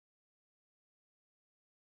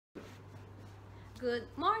Good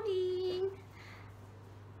morning!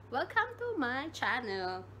 Welcome to my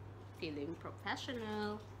channel, Feeling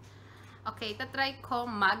Professional. Okay, tatry ko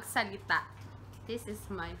magsalita. This is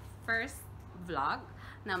my first vlog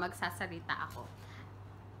na magsasalita ako.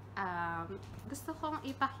 Gusto kong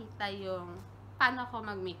ipakita yung paano ako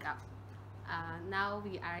mag-makeup. Now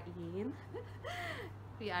we are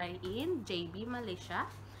in JB, Malaysia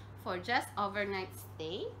for just overnight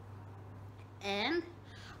stay. And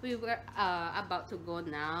we were about to go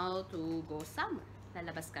now to go somewhere.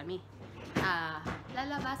 Lalabas kami.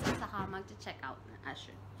 Lalabas at saka mag-check out na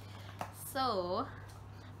Asher. So,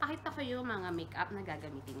 pakita ko yung mga makeup na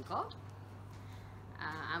gagamitin ko.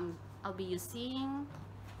 I'll be using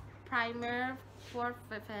primer for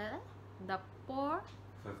the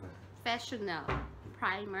professional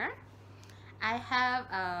primer. I have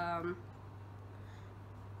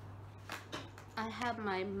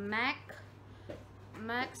my MAC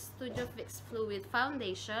Studio Fix Fluid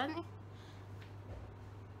Foundation.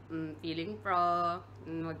 Feeling Pro.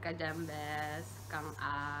 Wag ka dyan, best. Kang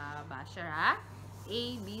basher, ha?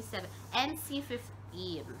 AB7.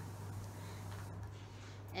 NC15.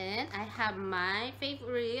 And I have my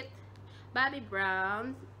favorite Bobbi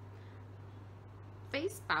Brown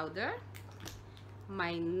face powder.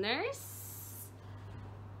 My Nurse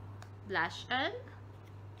blush on.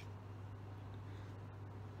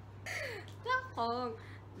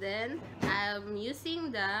 Then I'm using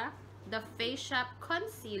the Face Shop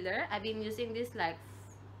concealer. I've been using this like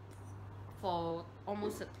for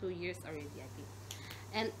almost 2 years already, I think.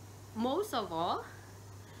 And most of all,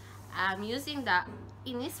 I'm using the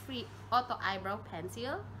Innisfree Auto Eyebrow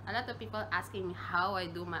Pencil. A lot of people asking me how I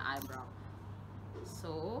do my eyebrow.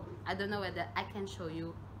 So I don't know whether I can show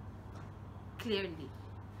you clearly.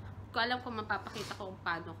 Ko alam kung mapapakita ko kung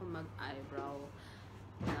paano ko mag-eyebrow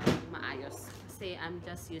maayos. Kasi I'm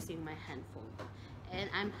just using my handphone. And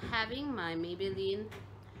I'm having my Maybelline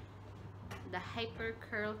the Hyper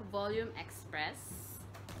Curl Volume Express.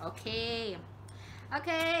 Okay.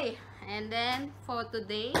 And then for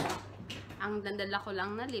today, ang dandala ko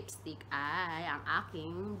lang na lipstick ay ang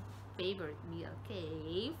aking favorite BLK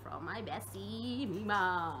from my bestie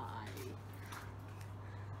Mimay.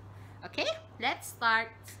 Okay, let's start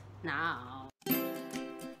now.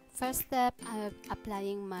 First step, I'm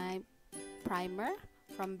applying my primer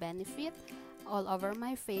from Benefit all over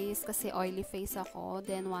my face kasi oily face ako.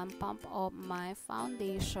 Then one pump of my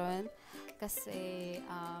foundation kasi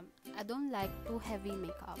I don't like too heavy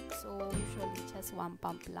makeup. So usually just one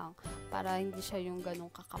pump lang para hindi siya yung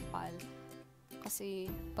ganong kakapal.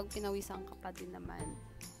 Kasi pag pinawisan ka pa din naman,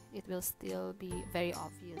 it will still be very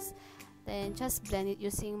obvious. Then just blend it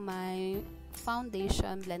using my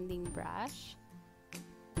foundation blending brush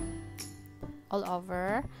all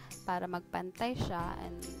over para magpantay siya,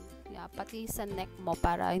 and yeah, pati sa neck mo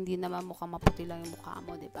para hindi naman mukhang maputi lang yung mukha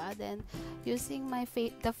mo, diba? Then using my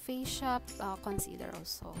the Face Shop concealer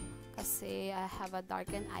also kasi I have a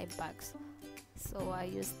darkened eye bags, so I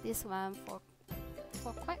use this one for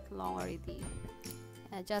quite long already,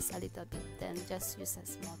 just a little bit, then just use a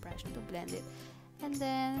small brush to blend it. And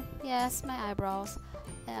then, yes, my eyebrows.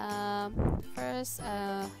 First,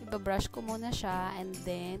 ibabrush ko muna siya, and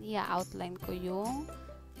then, i-outline ko yung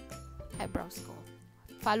eyebrows ko.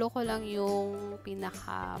 Follow ko lang yung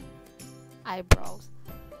pinaka-eyebrows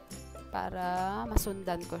para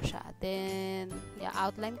masundan ko siya. Then,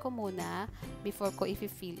 i-outline ko muna before ko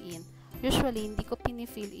i-fill in. Usually, hindi ko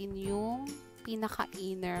pini-fill in yung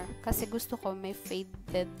pinaka-inner kasi gusto ko may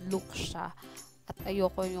faded look siya. At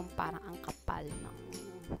ayoko yung parang ang kapal ng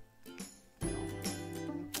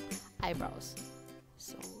eyebrows.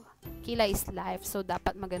 So, kilay is life. So,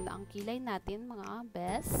 dapat maganda ang kilay natin, mga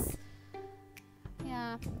best.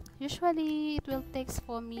 Yeah. Usually, it will take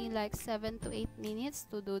for me like 7 to 8 minutes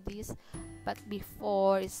to do this. But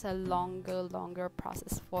before, it's a longer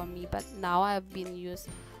process for me. But now, I've been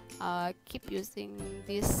keep using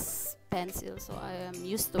this pencil. So, I am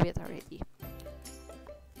used to it already.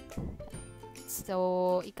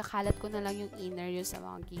 So, ikakalat ko na lang yung inner yun sa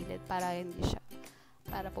mga gilid para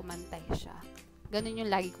pumantay siya. Ganun yung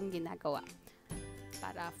lagi kong ginagawa.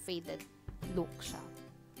 Para faded look siya.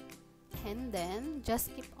 And then,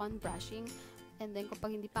 just keep on brushing. And then,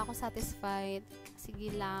 kapag hindi pa ako satisfied,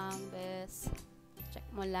 sige lang, best. Check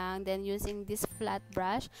mo lang. Then, using this flat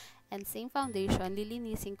brush and same foundation,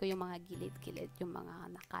 lilinisin ko yung mga gilid-gilid, yung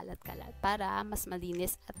mga nakalat-kalat para mas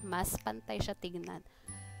malinis at mas pantay siya tignan.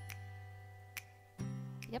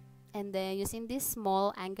 And then, using this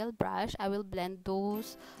small angle brush, I will blend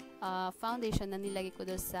those foundation na nilagay ko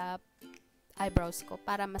doon sa eyebrows ko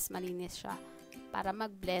para mas malinis siya. Para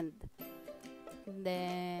mag-blend. And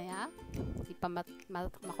then, yeah, hindi pa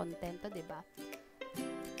makontento, diba?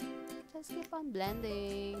 Just keep on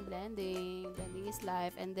blending. Blending is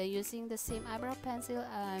life. And then, using the same eyebrow pencil,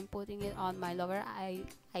 I'm putting it on my lower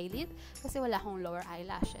eyelid kasi wala akong lower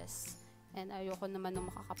eyelashes. And ayoko naman ng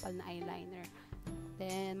makakapal na eyeliner.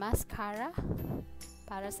 Then, mascara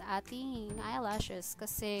para sa ating eyelashes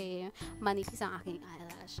kasi manipis ang aking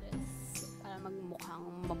eyelashes. Para magmukhang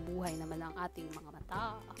mabuhay naman ang ating mga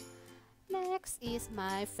mata. Next is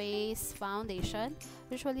my face foundation.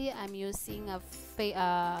 Usually, I'm using a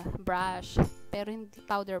brush, pero hindi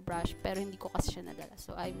powder brush, pero hindi ko kasi siya nadala.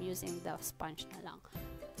 So, I'm using the sponge na lang.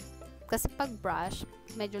 Kasi pag brush,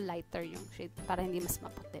 medyo lighter yung shade para hindi mas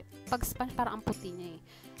maputi. Pag sponge, parang ang puti niya eh.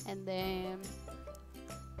 And then,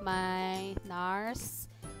 my NARS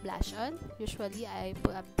blush on. Usually, I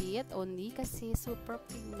put a bit only kasi super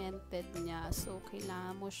pigmented niya. So,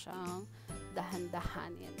 kailangan mo siyang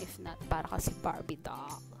dahan-dahanin. If not, para kasi Barbie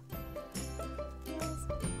doll. Yes.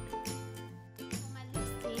 My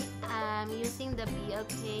lipstick, I'm using the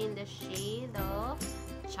BLK in the shade of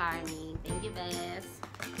Charming. Thank you, Bess.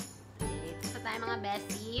 Okay, ito tayo mga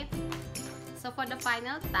bestie. So, for the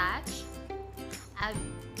final touch, I'm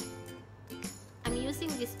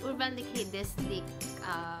using this Urban Decay Stick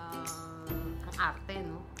ang arte,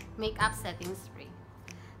 no? Makeup setting spray.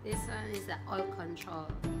 This one is the oil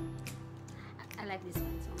control. I like this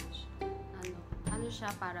one so much. Ano siya,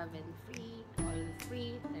 paraben-free,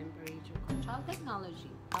 oil-free, temperature control technology.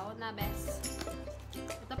 Tawad na, best.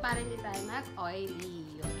 Ito para hindi tayo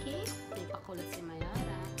mag-oily. Okay? May pakulot si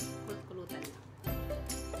Mayara. Kulot-kulutan lang.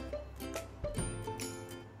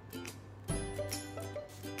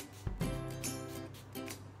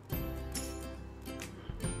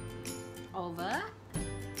 Over.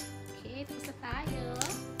 Okay, tapos na tayo.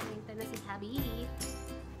 Hintay na si Habi.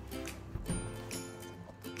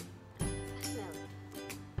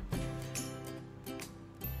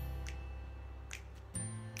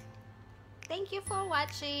 Thank you for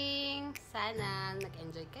watching. Sana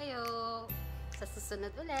nag-enjoy kayo. Sa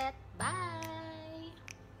susunod ulit. Bye!